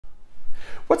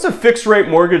What's a fixed rate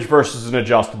mortgage versus an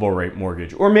adjustable rate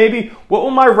mortgage? Or maybe, what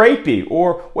will my rate be?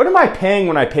 Or what am I paying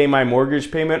when I pay my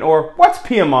mortgage payment? Or what's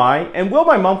PMI? And will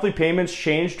my monthly payments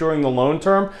change during the loan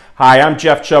term? Hi, I'm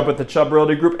Jeff Chubb with the Chubb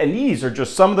Realty Group, and these are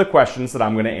just some of the questions that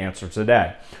I'm going to answer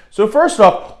today. So first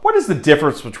off, what is the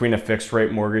difference between a fixed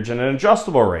rate mortgage and an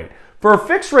adjustable rate? For a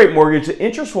fixed rate mortgage, the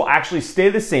interest will actually stay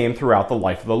the same throughout the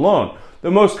life of the loan.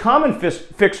 The most common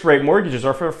fixed rate mortgages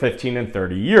are for 15 and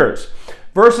 30 years.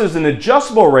 Versus an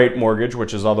adjustable rate mortgage,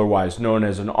 which is otherwise known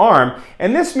as an ARM,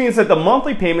 and this means that the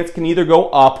monthly payments can either go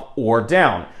up or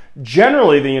down.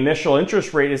 Generally, the initial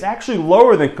interest rate is actually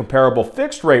lower than comparable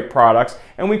fixed rate products,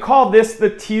 and we call this the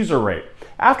teaser rate.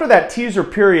 After that teaser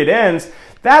period ends,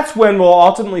 that's when we'll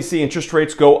ultimately see interest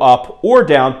rates go up or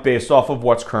down based off of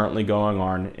what's currently going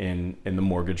on in the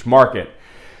mortgage market.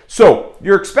 So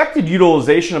your expected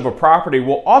utilization of a property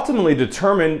will ultimately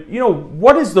determine,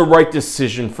 what is the right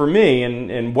decision for me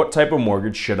and what type of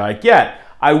mortgage should I get.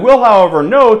 I will, however,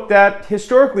 note that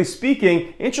historically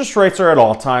speaking, interest rates are at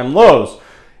all-time lows.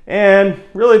 And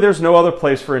really there's no other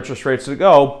place for interest rates to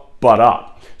go but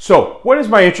up. So what is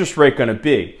my interest rate going to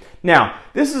be? Now,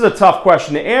 this is a tough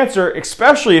question to answer,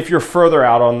 especially if you're further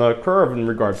out on the curve in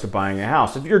regards to buying a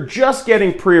house. If you're just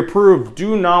getting pre-approved,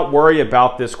 do not worry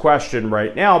about this question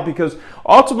right now because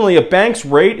ultimately a bank's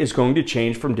rate is going to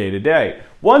change from day to day.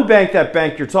 One bank, that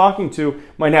bank you're talking to,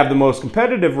 might have the most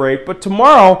competitive rate, but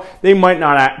tomorrow they might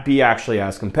not be actually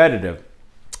as competitive.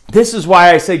 This is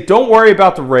why I say don't worry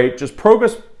about the rate, just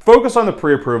focus on the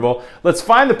pre-approval. Let's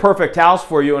find the perfect house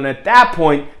for you, and at that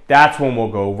point, that's when we'll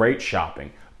go rate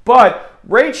shopping. But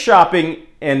rate shopping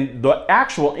and the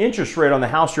actual interest rate on the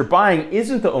house you're buying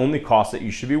isn't the only cost that you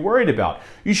should be worried about.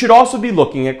 You should also be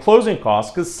looking at closing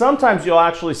costs because sometimes you'll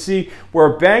actually see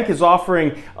where a bank is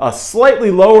offering a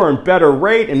slightly lower and better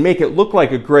rate and make it look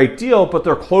like a great deal, but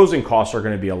their closing costs are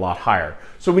going to be a lot higher.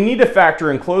 So we need to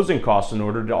factor in closing costs in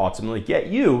order to ultimately get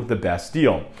you the best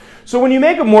deal. So when you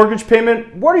make a mortgage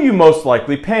payment, what are you most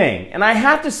likely paying? And I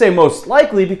have to say most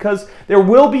likely because there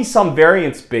will be some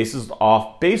variance based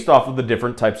off of the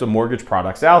different types of mortgage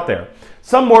products out there.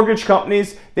 Some mortgage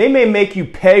companies, they may make you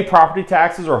pay property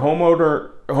taxes or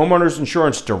homeowner's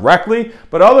insurance directly,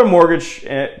 but other mortgage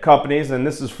companies, and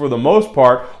this is for the most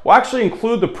part, will actually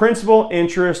include the principal,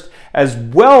 interest, as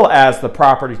well as the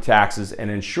property taxes and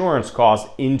insurance costs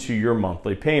into your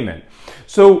monthly payment.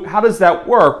 So how does that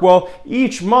work? Well,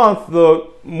 each month the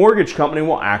mortgage company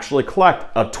will actually collect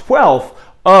a 1/12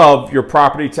 of your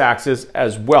property taxes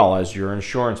as well as your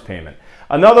insurance payment.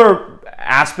 Another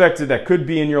aspect that could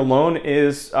be in your loan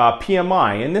is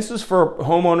PMI, and this is for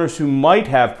homeowners who might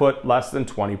have put less than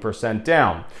 20%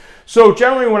 down. So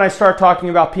generally when I start talking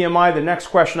about PMI, the next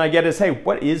question I get is, hey,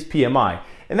 what is PMI?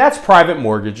 And that's private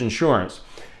mortgage insurance.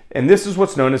 And this is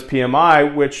what's known as PMI,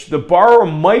 which the borrower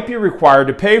might be required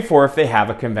to pay for if they have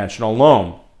a conventional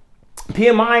loan.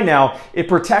 PMI now, it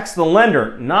protects the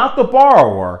lender, not the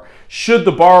borrower, should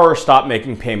the borrower stop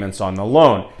making payments on the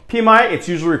loan. PMI, it's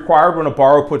usually required when a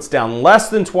borrower puts down less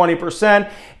than 20%,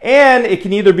 and it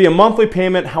can either be a monthly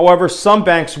payment. However, some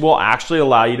banks will actually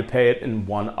allow you to pay it in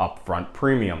one upfront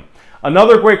premium.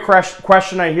 Another great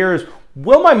question I hear is,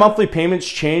 will my monthly payments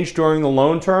change during the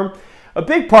loan term? A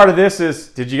big part of this is,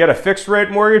 did you get a fixed rate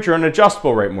mortgage or an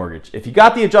adjustable rate mortgage? If you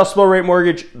got the adjustable rate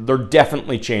mortgage, they're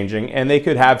definitely changing and they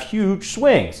could have huge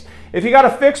swings. If you got a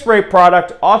fixed rate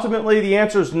product, ultimately the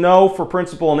answer is no for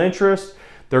principal and interest.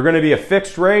 They're going to be a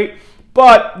fixed rate,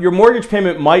 but your mortgage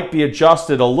payment might be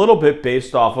adjusted a little bit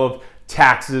based off of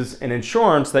taxes and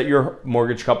insurance that your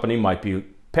mortgage company might be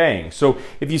paying. So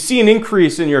if you see an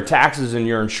increase in your taxes and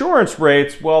your insurance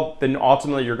rates, well, then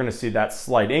ultimately you're going to see that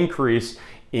slight increase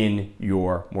in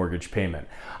your mortgage payment.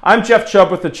 I'm Jeff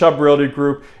Chubb with the Chubb Realty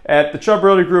Group. At the Chubb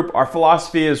Realty Group, our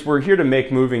philosophy is we're here to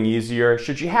make moving easier.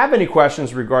 Should you have any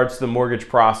questions in regards to the mortgage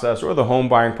process or the home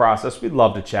buying process, we'd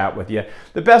love to chat with you.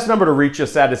 The best number to reach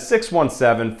us at is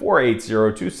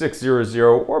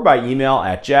 617-480-2600 or by email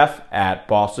at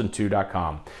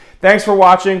jeff@boston2.com. Thanks for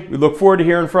watching. We look forward to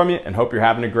hearing from you and hope you're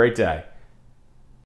having a great day.